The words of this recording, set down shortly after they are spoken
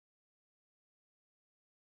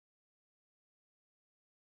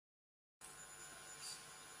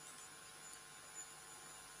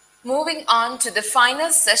Moving on to the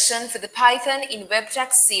final session for the Python in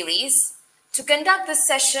WebTech series. To conduct the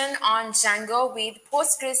session on Django with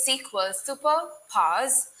PostgreSQL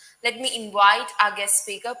superpowers, let me invite our guest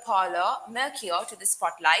speaker Paolo Melchiorre to the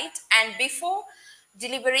spotlight. And before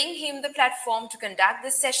delivering him the platform to conduct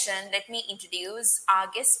the session, let me introduce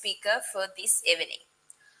our guest speaker for this evening.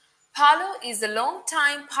 Paolo is a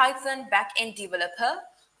long-time Python backend developer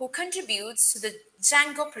who contributes to the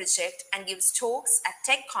Django project and gives talks at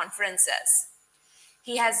tech conferences.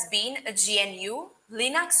 He has been a GNU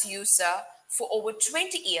Linux user for over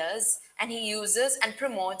 20 years, and he uses and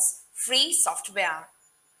promotes free software.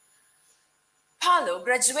 Paolo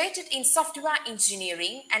graduated in software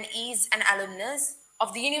engineering and is an alumnus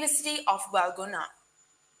of the University of Valgona.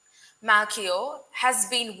 Melchiorre has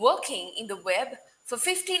been working in the web for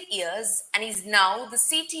 15 years and is now the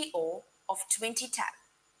CTO of 20tab,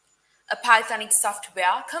 a Pythonic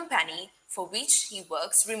software company for which he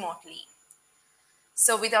works remotely.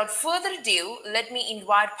 So without further ado, let me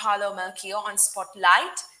invite Paolo Melchiorre on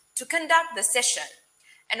Spotlight to conduct the session.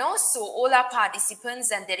 And also all our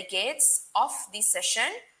participants and delegates of this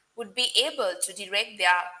session would be able to direct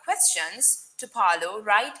their questions to Paolo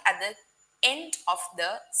right at the end of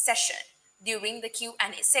the session during the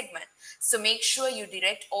Q&A segment. So make sure you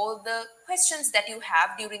direct all the questions that you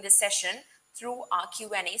have during the session through our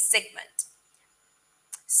Q&A segment.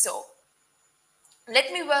 So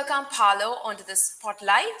let me welcome Paolo onto the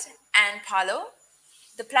spotlight. And Paolo,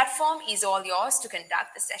 the platform is all yours to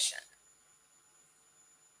conduct the session.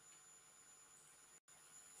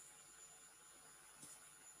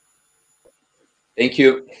 Thank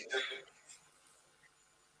you.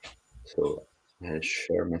 So I'll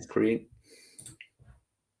share my screen.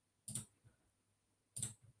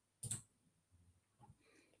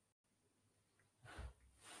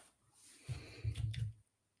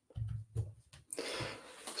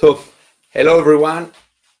 So hello everyone,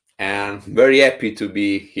 and very happy to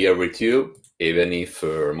be here with you, even if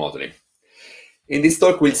remotely. In this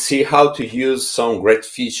talk, we'll see how to use some great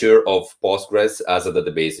feature of Postgres as a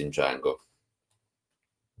database in Django.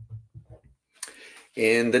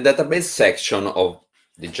 In the database section of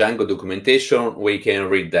the Django documentation, we can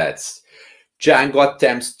read that Django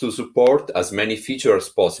attempts to support as many features as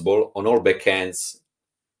possible on all backends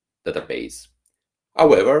database.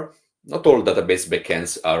 However, not all database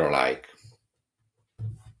backends are alike.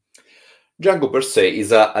 Django per se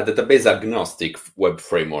is a database-agnostic web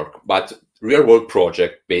framework, but real-world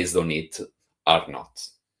projects based on it are not.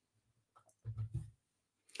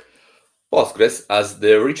 Postgres has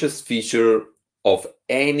the richest feature of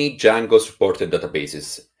any Django-supported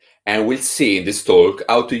databases, and we'll see in this talk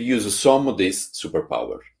how to use some of these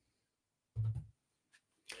superpowers.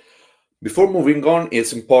 Before moving on,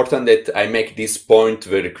 it's important that I make this point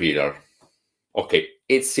very clear. Okay,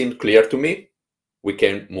 it seemed clear to me. We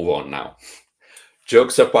can move on now.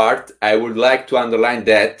 Jokes apart, I would like to underline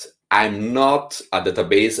that I'm not a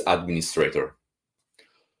database administrator.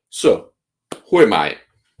 So, who am I?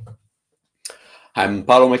 I'm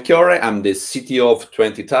Paolo Melchiorre. I'm the CTO of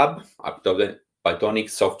 20tab, a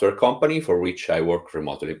Pythonic software company for which I work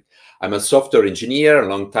remotely. I'm a software engineer, a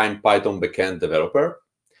long-time Python backend developer.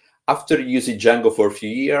 After using Django for a few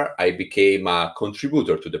years, I became a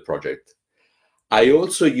contributor to the project. I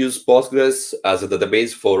also use Postgres as a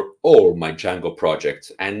database for all my Django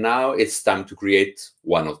projects, and now it's time to create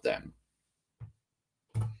one of them.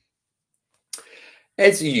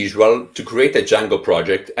 As usual, to create a Django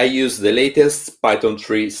project, I use the latest Python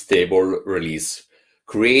 3 stable release,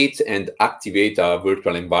 create and activate a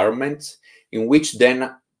virtual environment, in which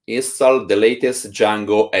then install the latest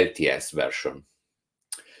Django LTS version.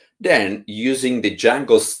 Then, using the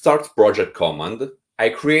Django start project command, I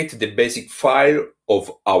create the basic file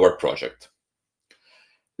of our project.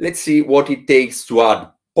 Let's see what it takes to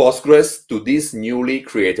add Postgres to this newly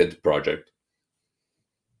created project.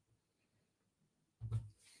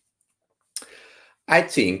 I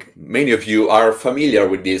think many of you are familiar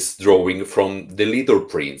with this drawing from The Little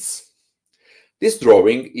Prince. This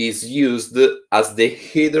drawing is used as the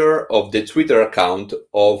header of the Twitter account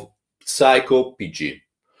of PsychoPG,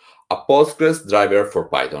 a Postgres driver for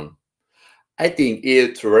Python. I think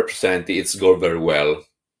it represents its goal very well.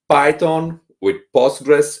 Python with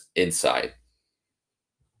Postgres inside.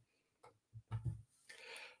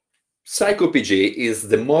 PsychoPG is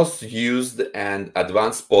the most used and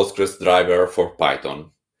advanced Postgres driver for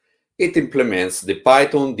Python. It implements the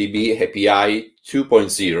Python DB API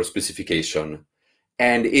 2.0 specification,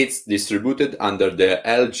 and it's distributed under the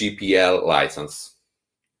LGPL license.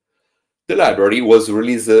 The library was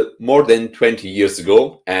released more than 20 years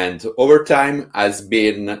ago, and over time has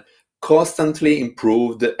been constantly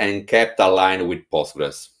improved and kept aligned with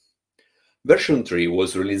Postgres. Version 3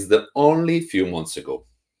 was released only a few months ago.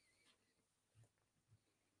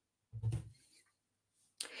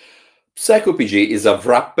 PsychoPG is a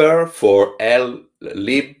wrapper for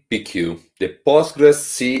libpq, the Postgres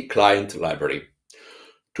C client library.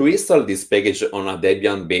 To install this package on a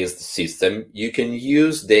Debian-based system, you can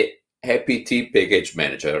use the apt package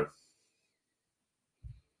manager.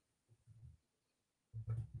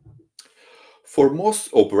 For most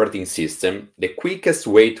operating systems, the quickest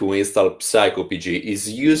way to install PsychoPG is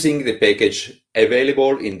using the package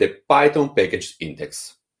available in the Python package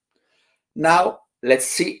index. Now, let's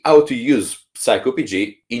see how to use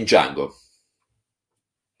PsychoPG in Django.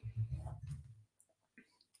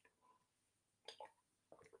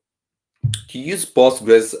 To use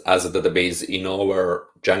Postgres as a database in our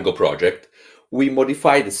Django project, we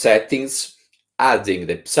modify the settings, adding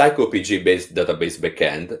the PsychoPG-based database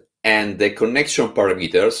backend and the connection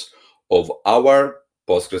parameters of our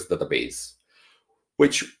Postgres database,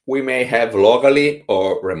 which we may have locally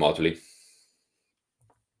or remotely.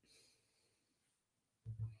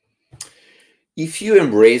 If you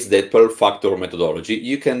embrace the 12-factor methodology,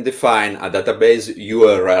 you can define a database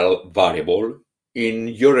URL variable in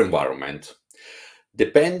your environment.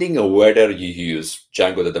 Depending on whether you use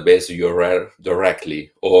Django database URL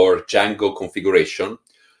directly or Django configuration,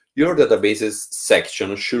 your databases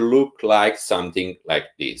section should look like something like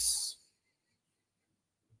this.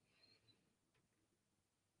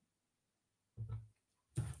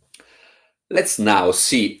 Let's now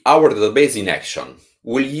see our database in action.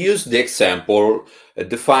 We'll use the example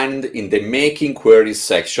defined in the Making Queries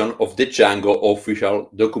section of the Django official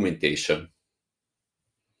documentation.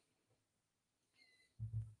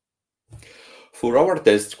 For our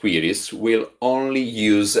test queries, we'll only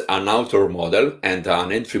use an author model and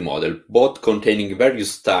an entry model, both containing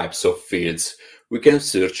various types of fields we can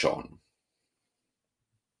search on.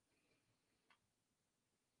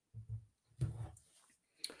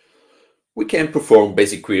 We can perform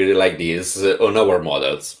basic queries like this on our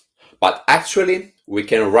models, but actually we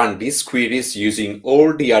can run these queries using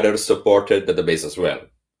all the other supported databases as well.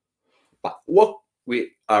 But what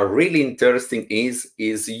we are really interested in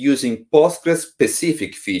is using Postgres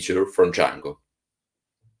specific feature from Django.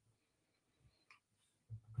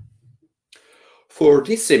 For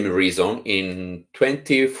this same reason, in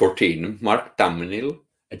 2014, Mark Tamnil,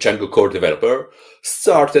 a Django core developer,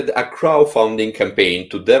 started a crowdfunding campaign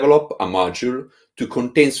to develop a module to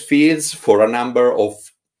contain fields for a number of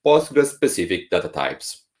Postgres-specific data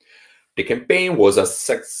types. The campaign was a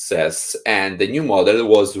success, and the new model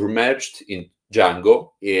was remerged in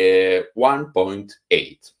Django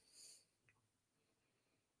 1.8.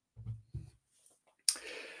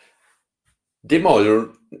 The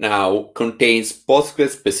module now contains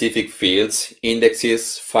Postgres-specific fields,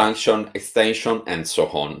 indexes, function, extension, and so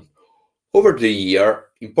on. Over the year,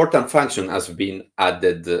 important functions have been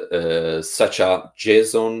added, such as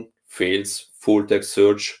JSON fields, full text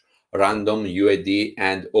search, random UID,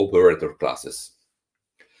 and operator classes.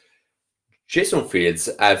 JSON fields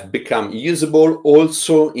have become usable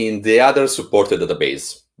also in the other supported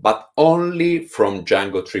database, but only from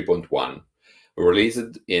Django 3.1.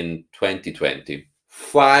 Released in 2020,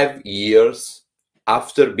 5 years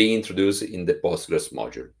after being introduced in the Postgres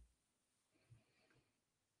module.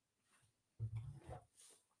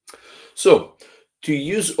 So, to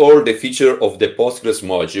use all the features of the Postgres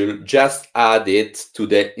module, just add it to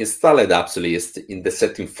the installed apps list in the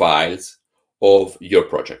setting files of your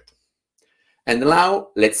project. And now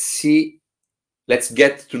let's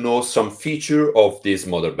get to know some features of this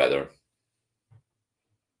model better.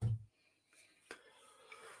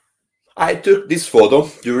 I took this photo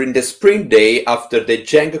during the spring day after the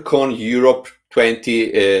DjangoCon Europe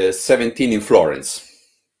 2017 in Florence.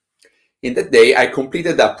 In that day, I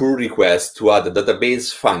completed a pull request to add a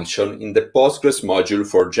database function in the Postgres module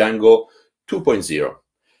for Django 2.0.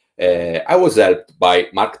 I was helped by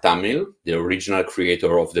Mark Tamnil, the original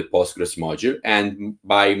creator of the Postgres module, and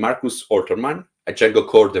by Marcus Alterman, a Django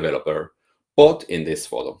core developer, both in this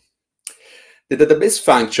photo. The database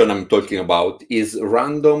function I'm talking about is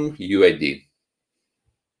random UID.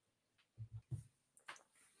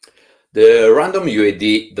 The random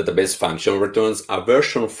UID database function returns a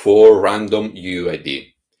version 4 random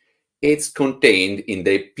UID. It's contained in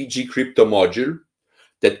the pgcrypto module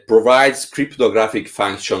that provides cryptographic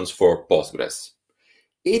functions for Postgres.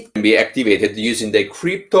 It can be activated using the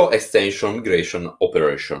crypto extension migration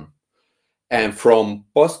operation. And from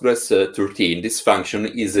Postgres 13, this function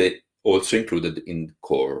is also included in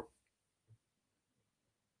core.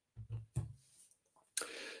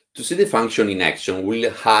 To see the function in action,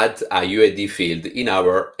 we'll add a UID field in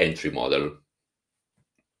our entry model.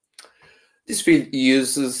 This field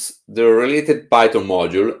uses the related Python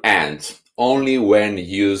module and, only when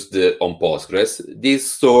used on Postgres,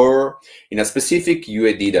 this store in a specific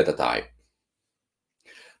UID data type.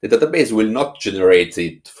 The database will not generate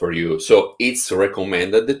it for you, so it's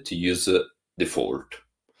recommended to use default.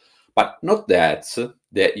 But note that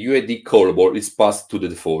the UID callable is passed to the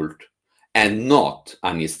default and not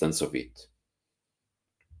an instance of it.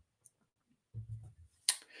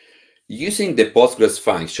 Using the Postgres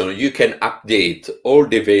function, you can update all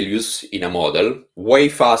the values in a model way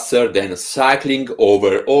faster than cycling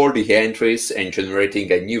over all the entries and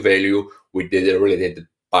generating a new value with the related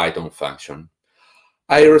Python function.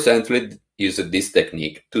 I recently used this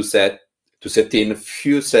technique to set in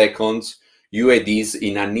few seconds UIDs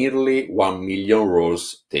in a nearly 1 million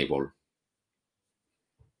rows table.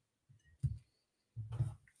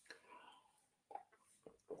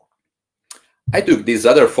 I took this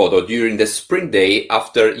other photo during the spring day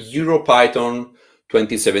after EuroPython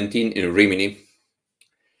 2017 in Rimini.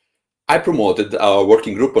 I promoted our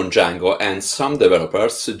working group on Django and some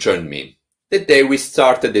developers joined me. That day we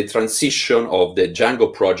started the transition of the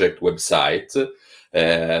Django project website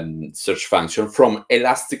search function from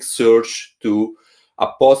Elasticsearch to a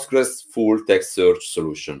Postgres full text search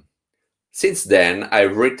solution. Since then,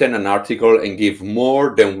 I've written an article and give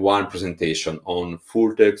more than one presentation on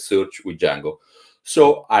full text search with Django,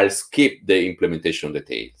 so I'll skip the implementation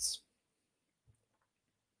details.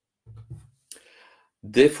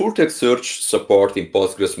 The full text search support in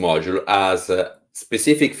Postgres module has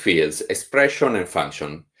specific fields, expression, and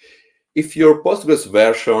function. If your Postgres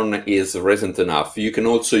version is recent enough, you can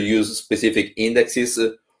also use specific indexes,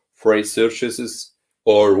 phrase searches,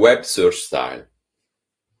 or web search style.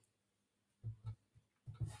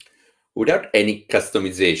 Without any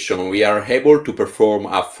customization, we are able to perform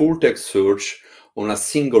a full text search on a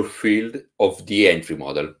single field of the entry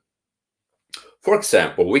model. For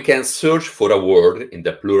example, we can search for a word in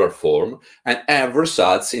the plural form and have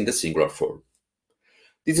results in the singular form.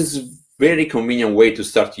 This is a very convenient way to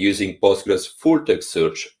start using Postgres full text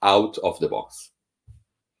search out of the box.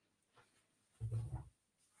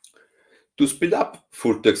 To speed up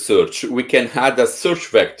full text search, we can add a search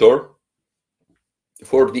vector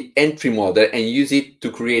for the entry model and use it to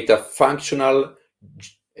create a functional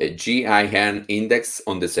GIN index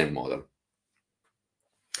on the same model.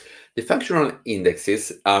 The functional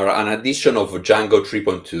indexes are an addition of Django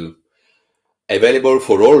 3.2, available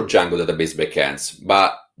for all Django database backends,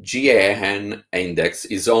 but GIN index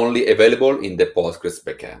is only available in the Postgres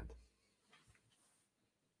backend.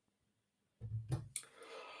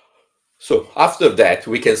 So after that,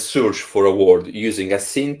 we can search for a word using a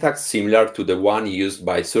syntax similar to the one used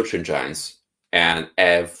by search engines and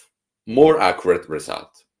have more accurate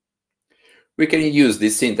result. We can use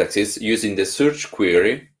these syntaxes using the search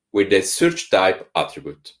query with the search type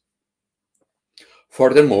attribute.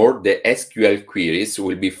 Furthermore, the SQL queries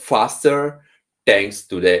will be faster thanks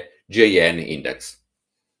to the GIN index.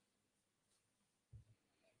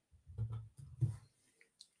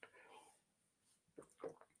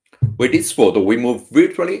 With this photo, we move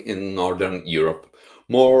virtually in Northern Europe,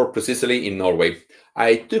 more precisely in Norway.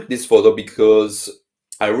 I took this photo because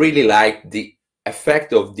I really like the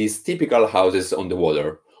effect of these typical houses on the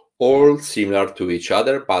water, all similar to each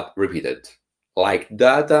other but repeated, like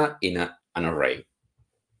data in an array.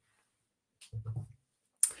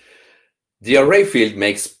 The array field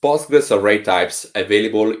makes Postgres array types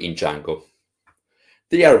available in Django.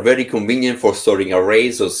 They are very convenient for storing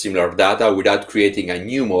arrays of similar data without creating a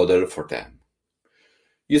new model for them.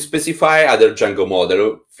 You specify other Django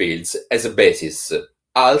model fields as a basis.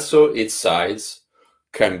 Also, its size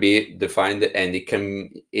can be defined and it can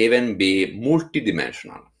even be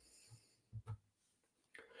multidimensional.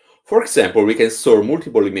 For example, we can store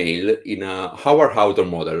multiple email in our outer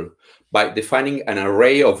model by defining an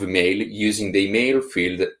array of email using the email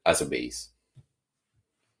field as a base.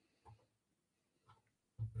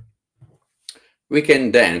 We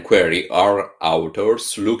can then query our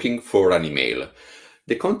authors looking for an email.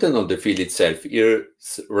 The content of the field itself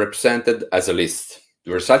is represented as a list.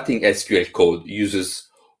 The resulting SQL code uses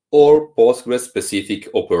all Postgres-specific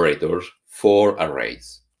operators for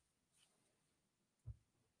arrays.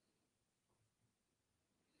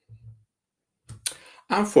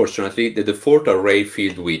 Unfortunately, the default array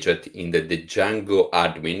field widget in the Django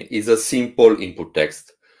admin is a simple input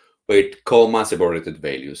text with comma-separated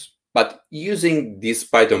values. But using this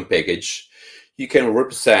Python package, you can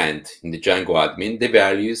represent in the Django admin the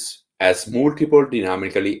values as multiple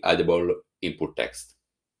dynamically addable input text.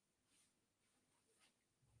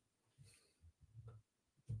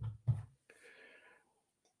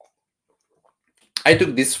 I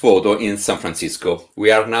took this photo in San Francisco.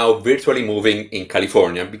 We are now virtually moving in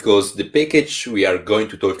California because the package we are going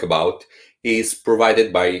to talk about is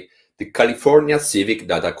provided by the California Civic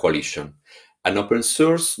Data Coalition, an open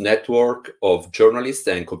source network of journalists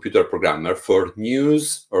and computer programmers for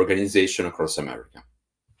news organizations across America.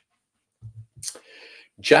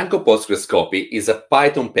 Django PostgreSQL is a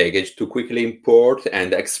Python package to quickly import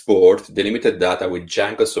and export delimited data with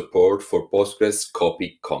Django support for Postgres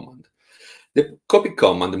copy command. The copy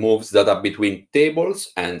command moves data between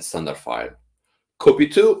tables and standard file.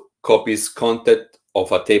 Copy2 copies content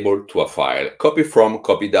of a table to a file.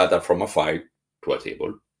 Copy data from a file to a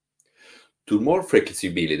table. To more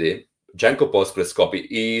flexibility, Django PostgreSQL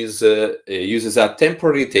uses a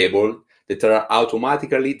temporary table that are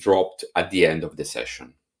automatically dropped at the end of the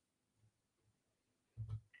session.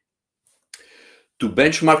 To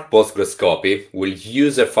benchmark PostgreSQL, we'll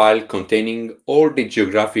use a file containing all the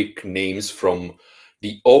geographic names from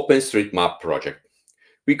the OpenStreetMap project.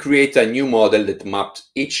 We create a new model that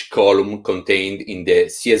maps each column contained in the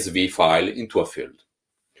CSV file into a field.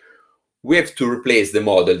 We have to replace the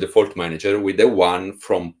model default manager with the one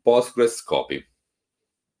from PostgreSQL.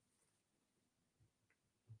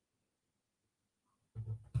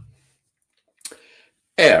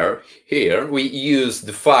 Here we use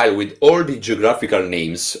the file with all the geographical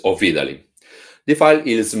names of Italy. The file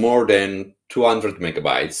is more than 200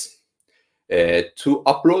 megabytes. To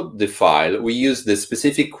upload the file, we use the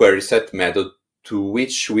specific query set method to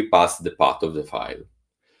which we pass the path of the file.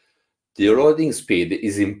 The loading speed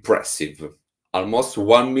is impressive, almost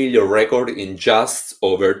 1 million records in just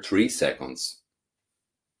over 3 seconds.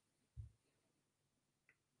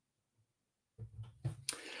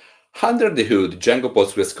 Under the hood, Django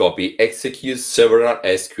PostgreSQL executes several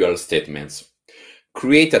SQL statements.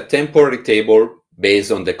 Create a temporary table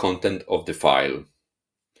based on the content of the file.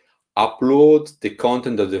 Upload the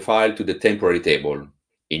content of the file to the temporary table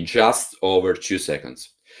in just over 2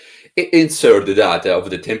 seconds. Insert the data of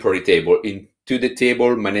the temporary table into the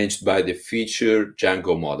table managed by the feature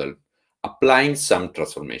Django model, applying some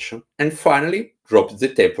transformation, and finally drop the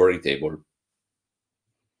temporary table.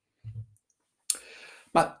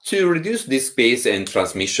 But to reduce the space and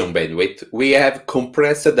transmission bandwidth, we have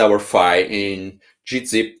compressed our file in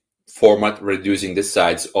gzip format, reducing the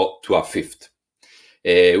size to a fifth.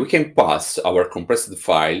 We can pass our compressed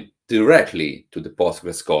file directly to the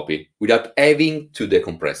PostgreSQL without having to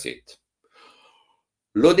decompress it.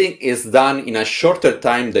 Loading is done in a shorter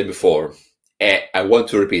time than before. I want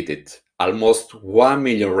to repeat it, almost 1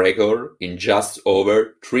 million records in just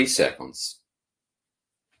over 3 seconds.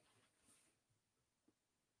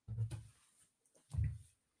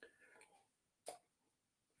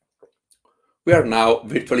 We are now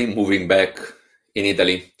virtually moving back in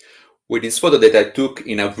Italy with this photo that I took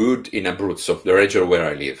in a wood in Abruzzo, the region where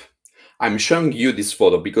I live. I'm showing you this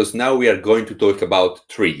photo because now we are going to talk about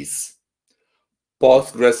trees.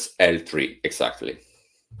 Postgres L3, exactly.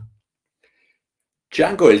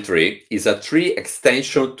 Django L3 is a tree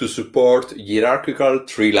extension to support hierarchical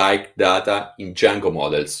tree-like data in Django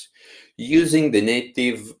models using the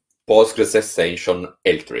native Postgres extension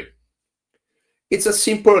L3. It's a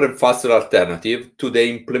simpler and faster alternative to the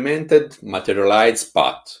implemented materialized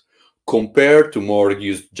path compared to more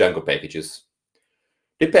used Django packages.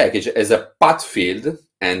 The package has a path field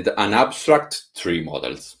and an abstract tree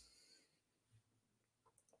models.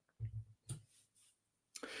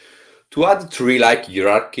 To add tree-like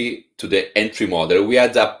hierarchy to the entry model, we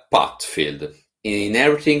add a path field,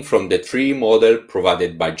 inheriting from the tree model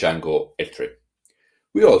provided by Django L3.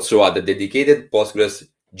 We also add a dedicated Postgres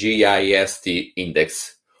GIST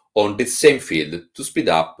index on the same field to speed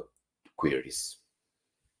up queries.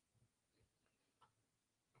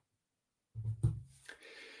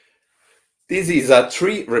 This is a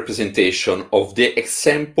tree representation of the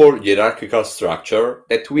example hierarchical structure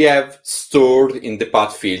that we have stored in the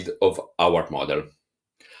path field of our model.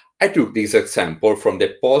 I took this example from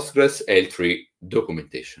the Postgres L3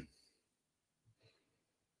 documentation.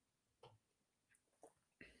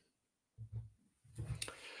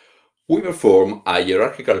 We perform a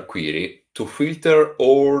hierarchical query to filter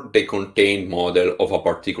all the contained model of a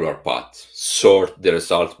particular path, sort the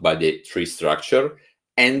result by the tree structure,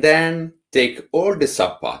 and then take all the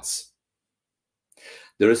subpaths.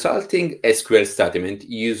 The resulting SQL statement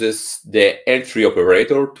uses the L3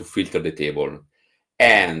 operator to filter the table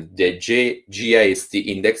and the GIST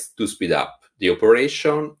index to speed up the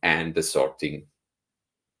operation and the sorting.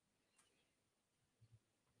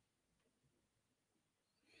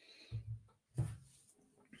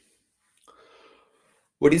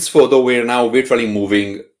 With this photo, we are now virtually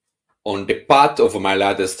moving on the path of my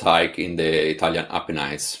latest hike in the Italian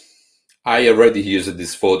Apennines. I already used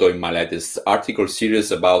this photo in my latest article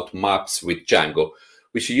series about maps with Django,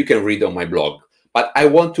 which you can read on my blog. But I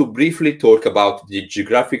want to briefly talk about the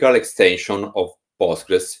geographical extension of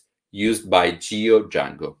Postgres used by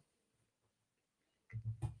GeoDjango.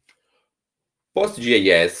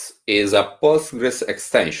 PostGIS is a Postgres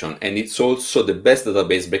extension, and it's also the best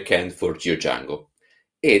database backend for GeoDjango.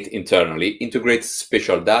 It internally integrates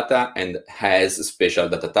spatial data and has special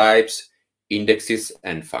data types, indexes,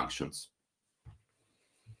 and functions.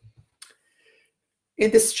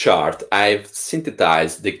 In this chart, I've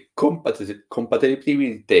synthesized the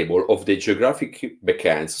compatibility table of the geographic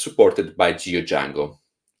backends supported by GeoDjango.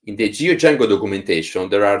 In the GeoDjango documentation,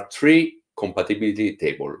 there are 3 compatibility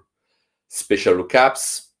tables: special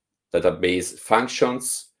lookups, database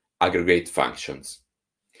functions, aggregate functions.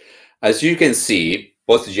 As you can see,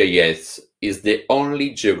 PostGIS is the only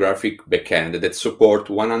geographic backend that supports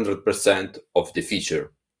 100% of the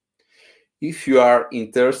feature. If you are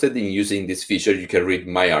interested in using this feature, you can read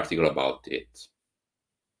my article about it.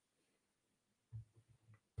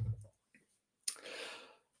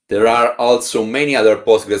 There are also many other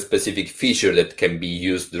Postgres-specific features that can be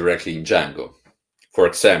used directly in Django. For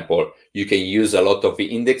example, you can use a lot of the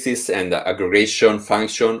indexes and the aggregation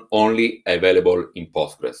function only available in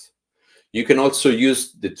Postgres. You can also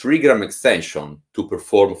use the trigram extension to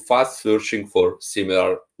perform fast searching for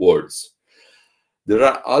similar words. There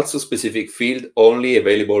are also specific fields only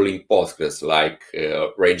available in Postgres, like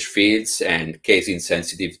range fields and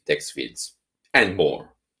case-insensitive text fields, and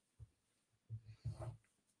more.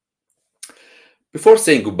 Before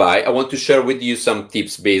saying goodbye, I want to share with you some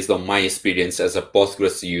tips based on my experience as a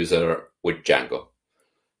Postgres user with Django.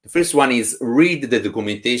 The first one is read the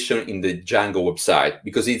documentation in the Django website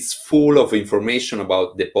because it's full of information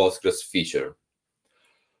about the Postgres feature.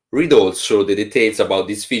 Read also the details about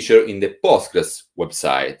this feature in the Postgres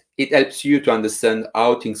website. It helps you to understand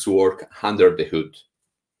how things work under the hood.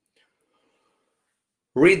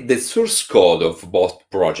 Read the source code of both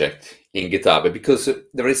projects in GitHub because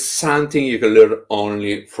there is something you can learn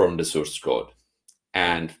only from the source code.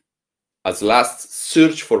 And as last,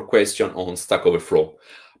 search for questions on Stack Overflow,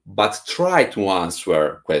 but try to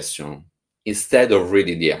answer question instead of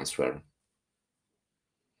reading the answer.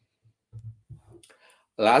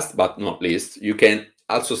 Last but not least, you can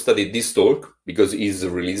also study this talk because it is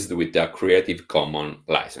released with a Creative Commons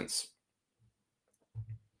license.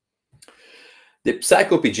 The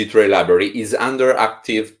PsychoPG3 library is under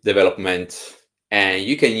active development, and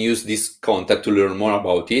you can use this contact to learn more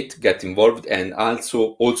about it, get involved, and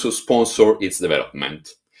also sponsor its development.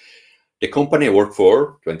 The company I work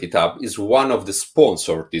for, 20Tab, is one of the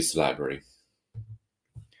sponsors of this library.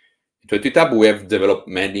 In 20Tab, we have developed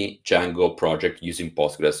many Django projects using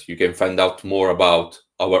Postgres. You can find out more about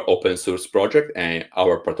our open source project and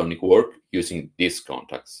our Platonic work using these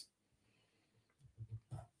contacts.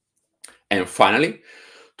 And finally,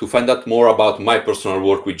 to find out more about my personal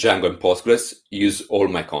work with Django and Postgres, use all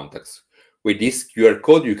my contacts. With this QR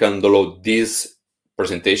code, you can download this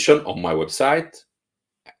presentation on my website.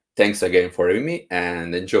 Thanks again for having me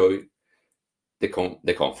and enjoy the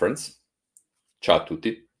conference. Ciao a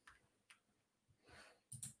tutti.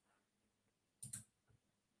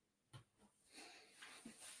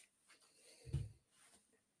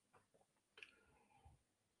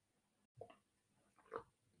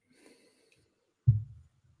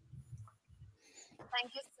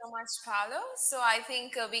 Thank you so much, Paolo. So I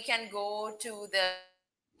think we can go to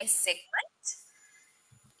the segment.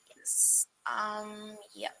 Yes.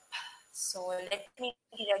 Yep. So let me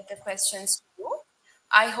direct the questions to you.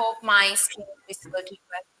 I hope my screen is visible to you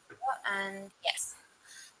as well. And yes.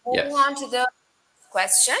 Moving on to the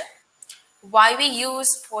question. Why we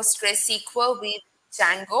use PostgreSQL with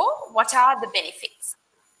Django? What are the benefits?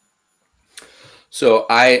 So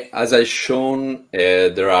as I shown,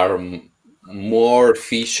 there are more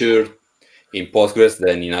features in Postgres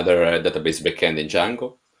than in other database backend in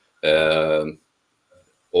Django.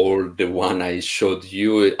 All the one I showed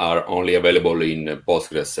you are only available in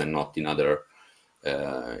Postgres and not in other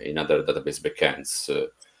database backends.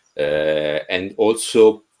 And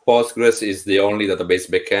also, Postgres is the only database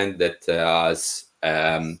backend that has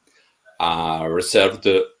a reserved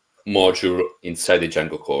module inside the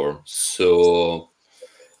Django core. So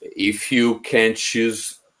if you can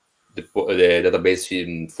choose the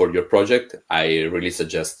database for your project, I really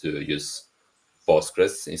suggest to use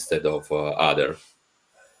Postgres instead of other.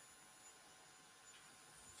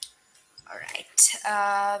 All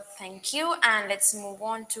right. Thank you. And let's move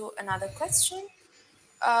on to another question.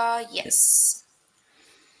 Yes.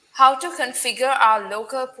 How to configure our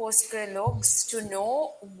local Postgre logs to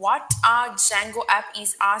know what our Django app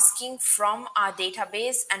is asking from our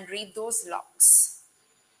database and read those logs.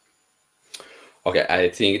 Okay, I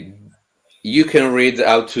think you can read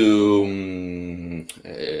how to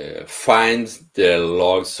find the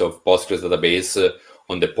logs of Postgres database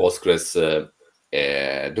on the Postgres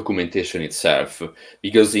documentation itself,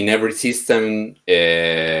 because in every system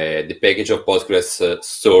the package of Postgres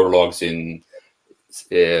store logs in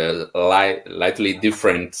slightly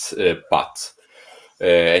different path,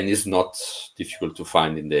 and it's not difficult to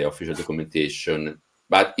find in the official documentation.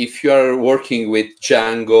 But if you are working with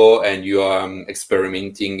Django and you are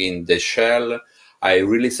experimenting in the shell, I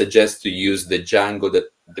really suggest to use the Django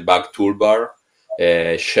debug toolbar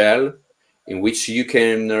shell, in which you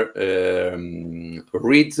can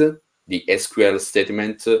read the SQL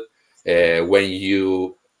statement when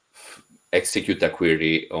you execute a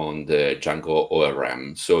query on the Django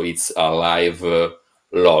ORM. So it's a live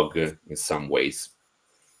log in some ways.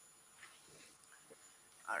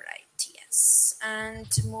 All right, yes. And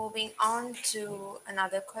moving on to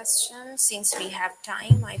another question, since we have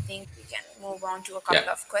time, I think we can move on to a couple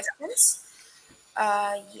of questions.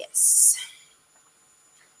 Yes.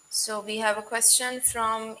 So we have a question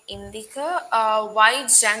from Indika. Why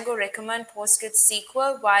Django recommend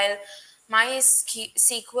PostgreSQL while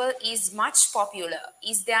MySQL is much popular?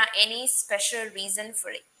 Is there any special reason for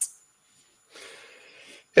it?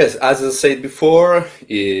 Yes, as I said before,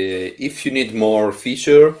 if you need more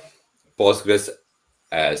feature, Postgres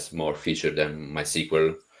has more feature than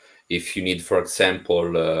MySQL. If you need, for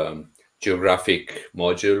example, geographic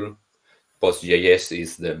module, PostGIS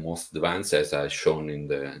is the most advanced, as I've shown in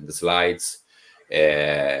the slides.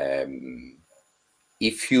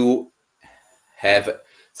 If you have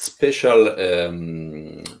special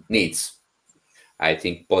needs, I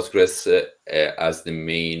think Postgres has the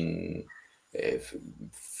main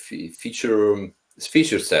feature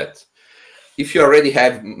set. If you already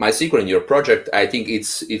have MySQL in your project, I think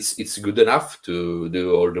it's good enough to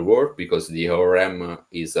do all the work, because the ORM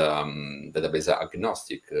is database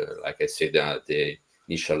agnostic, like I said at the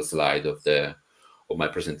initial slide of my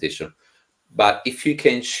presentation. But if you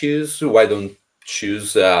can choose, why don't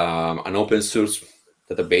choose an open source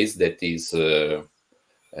database that is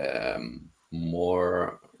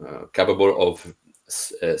more capable of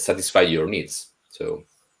satisfy your needs? So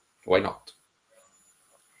why not?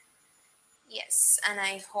 Yes, and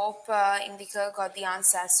I hope Indika got the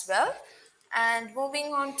answer as well. And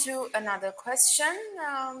moving on to another question,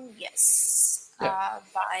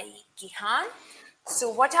 by Gihan. So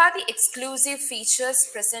what are the exclusive features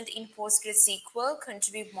present in PostgreSQL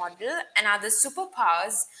contrib model and other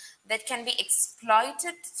superpowers that can be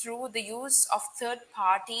exploited through the use of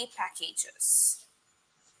third-party packages?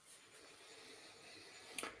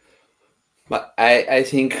 But I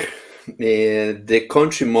think the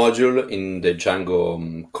contrib module in the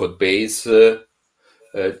Django code base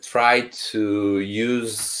try to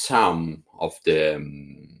use some of the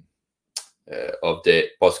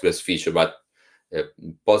Postgres feature, but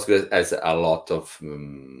Postgres has a lot of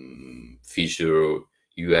feature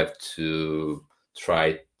you have to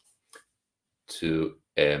try to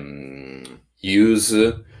use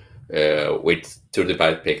with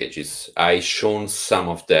third-party packages. I shown some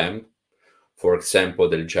of them. For example,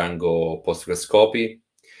 the Django Postgres copy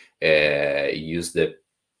use the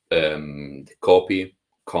copy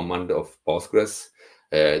command of Postgres.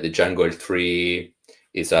 The Django L3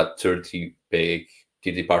 is a third-party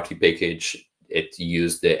package. It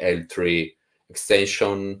uses the L3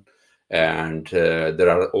 extension, and there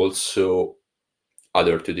are also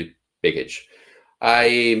other 2D package.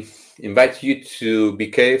 I invite you to be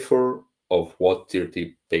careful of what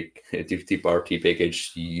third-party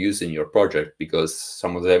package you use in your project, because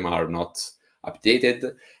some of them are not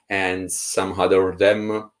updated, and some other of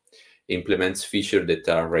them implements features that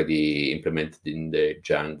are already implemented in the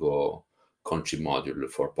Django contrib module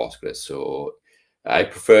for Postgres. So I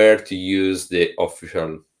prefer to use the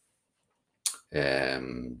official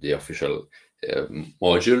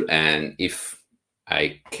module, and if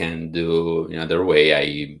I can do in another way,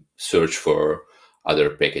 I search for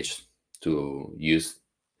other packages to use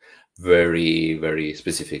very, very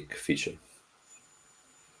specific feature.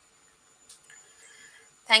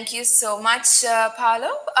 Thank you so much,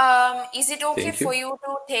 Paolo. Is it okay for you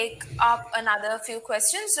to take up another few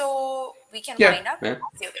questions, so we can wind up as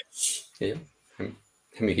you wish? Yeah,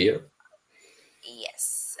 I'm here.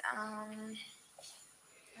 Yes. All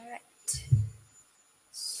right.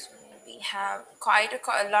 So we have quite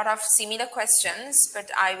a lot of similar questions,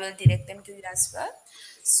 but I will direct them to you as well.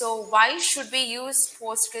 So why should we use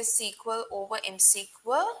PostgreSQL over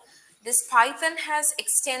MySQL? This Python has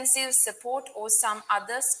extensive support or some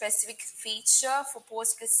other specific feature for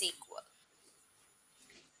PostgreSQL?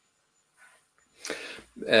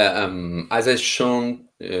 As I shown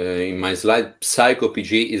in my slide,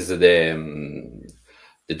 PsychoPG is the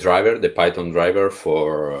driver, the Python driver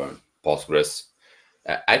for Postgres.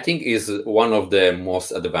 I think is one of the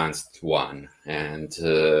most advanced one, and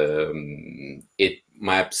it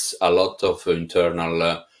maps a lot of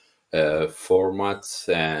internal formats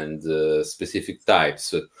and specific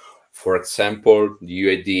types. For example, the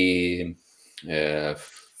UID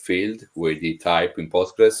field, UID type in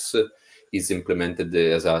Postgres is implemented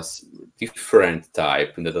as a different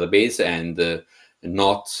type in the database and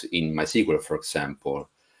not in MySQL, for example.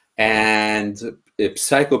 And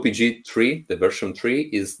PsychoPG 3, the version 3,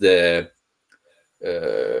 is the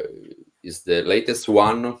latest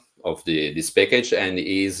one of this package and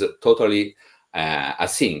is totally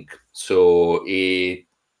async. So it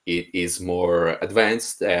is more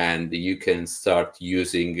advanced, and you can start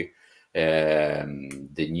using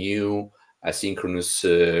the new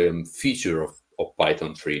asynchronous feature of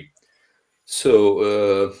Python 3.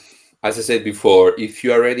 So as I said before, if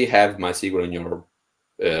you already have MySQL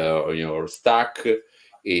on your stack,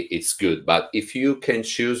 it's good. But if you can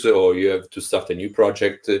choose or you have to start a new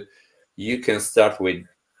project, you can start with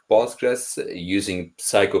Postgres using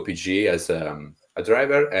PsychoPG as a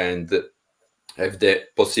driver and have the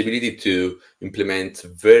possibility to implement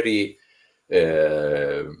very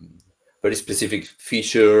specific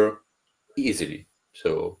feature easily.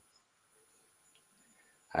 So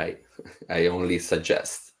I only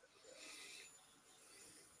suggest.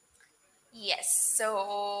 Yes,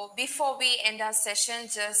 so before we end our session,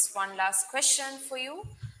 just one last question for you.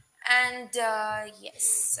 And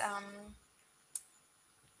yes, let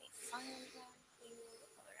me find that for you.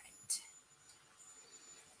 All right.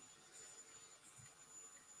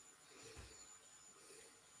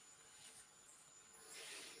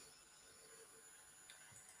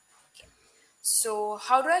 Okay. So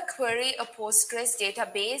how do I query a Postgres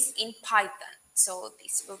database in Python? So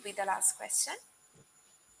this will be the last question.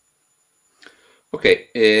 Okay,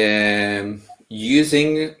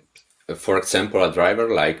 using, for example, a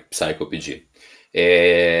driver like PsychoPG.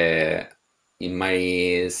 In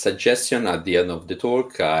my suggestion at the end of the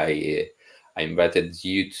talk, I invited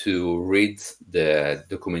you to read the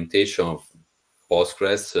documentation of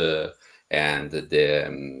Postgres and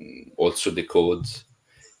also the code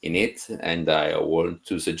in it, and I want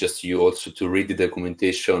to suggest you also to read the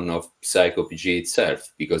documentation of PsychoPG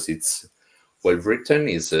itself, because it's well written,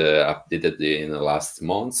 is updated in the last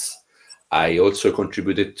months. I also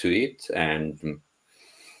contributed to it, and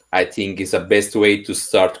I think it's the best way to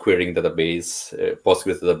start querying database,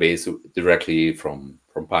 Postgres database directly from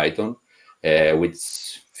Python. With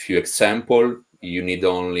few example, you need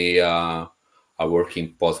only a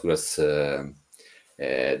working Postgres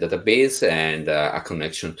database and a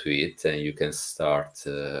connection to it, and you can start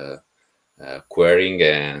querying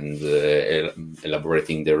and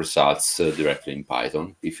elaborating the results directly in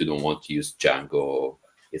Python. If you don't want to use Django,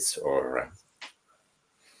 it's all right.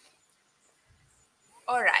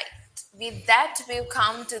 All right. With that, we've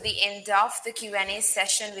come to the end of the Q&A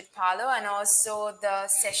session with Paolo and also the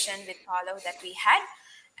session with Paolo that we had.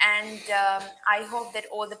 And I hope that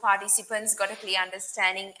all the participants got a clear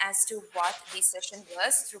understanding as to what this session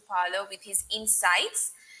was through Paolo with his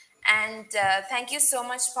insights. And thank you so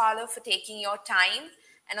much, Paolo, for taking your time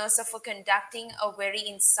and also for conducting a very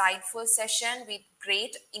insightful session with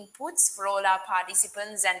great inputs for all our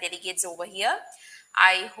participants and delegates over here.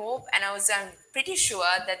 I hope and also I'm pretty sure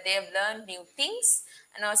that they have learned new things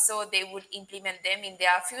and also they would implement them in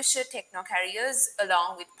their future techno careers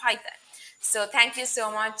along with Python. So thank you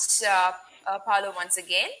so much, Paolo, once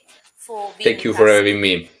again for being Thank you for having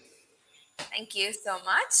me. Thank you so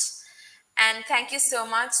much. And thank you so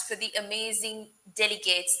much for the amazing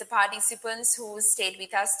delegates, the participants who stayed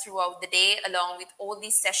with us throughout the day along with all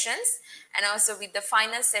these sessions and also with the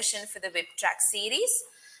final session for the web track series.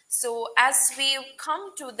 So as we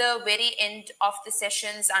come to the very end of the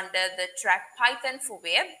sessions under the track Python for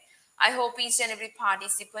Web, I hope each and every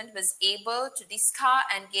participant was able to discover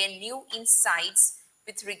and gain new insights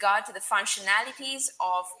with regard to the functionalities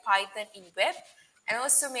of Python in web and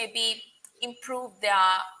also maybe improve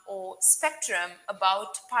their spectrum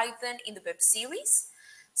about Python in the web series.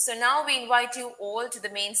 So now we invite you all to the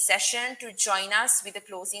main session to join us with the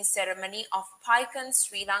closing ceremony of PyCon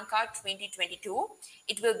Sri Lanka 2022.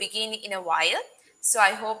 It will begin in a while. So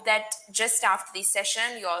I hope that just after this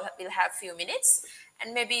session, you all will have a few minutes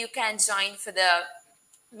and maybe you can join for the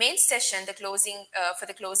main session, the closing for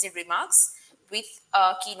the closing remarks with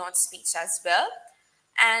a keynote speech as well.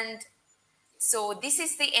 And so this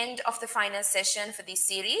is the end of the final session for this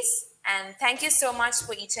series. And thank you so much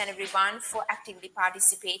for each and everyone for actively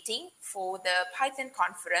participating for the Python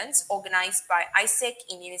conference organized by ISEC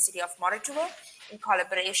in University of Moratuwa in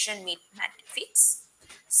collaboration with Matfix.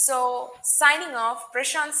 So signing off,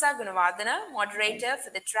 Prashansa Gunawardana, moderator for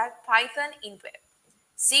the track Python in Web.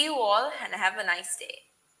 See you all and have a nice day.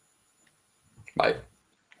 Bye.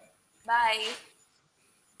 Bye.